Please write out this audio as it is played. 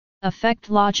Affect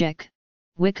logic,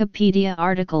 Wikipedia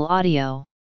article audio.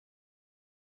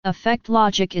 Affect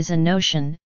logic is a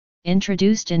notion,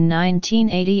 introduced in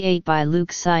 1988 by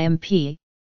Luc Siampi,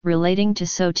 relating to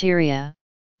soteria,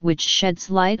 which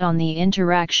sheds light on the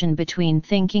interaction between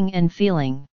thinking and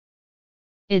feeling.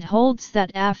 It holds that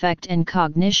affect and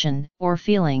cognition, or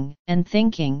feeling, and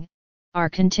thinking, are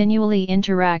continually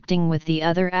interacting with the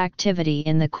other activity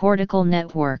in the cortical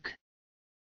network.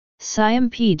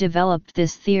 Siampi developed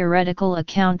this theoretical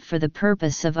account for the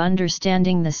purpose of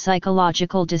understanding the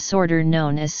psychological disorder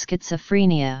known as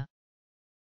schizophrenia.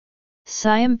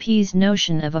 Siampi's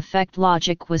notion of affect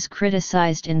logic was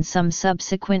criticized in some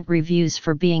subsequent reviews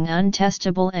for being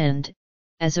untestable and,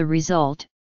 as a result,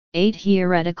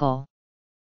 atheoretical.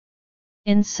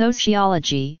 In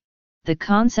sociology, the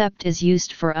concept is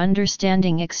used for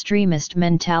understanding extremist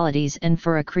mentalities and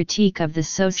for a critique of the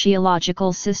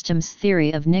sociological systems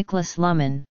theory of Niklas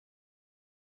Luhmann.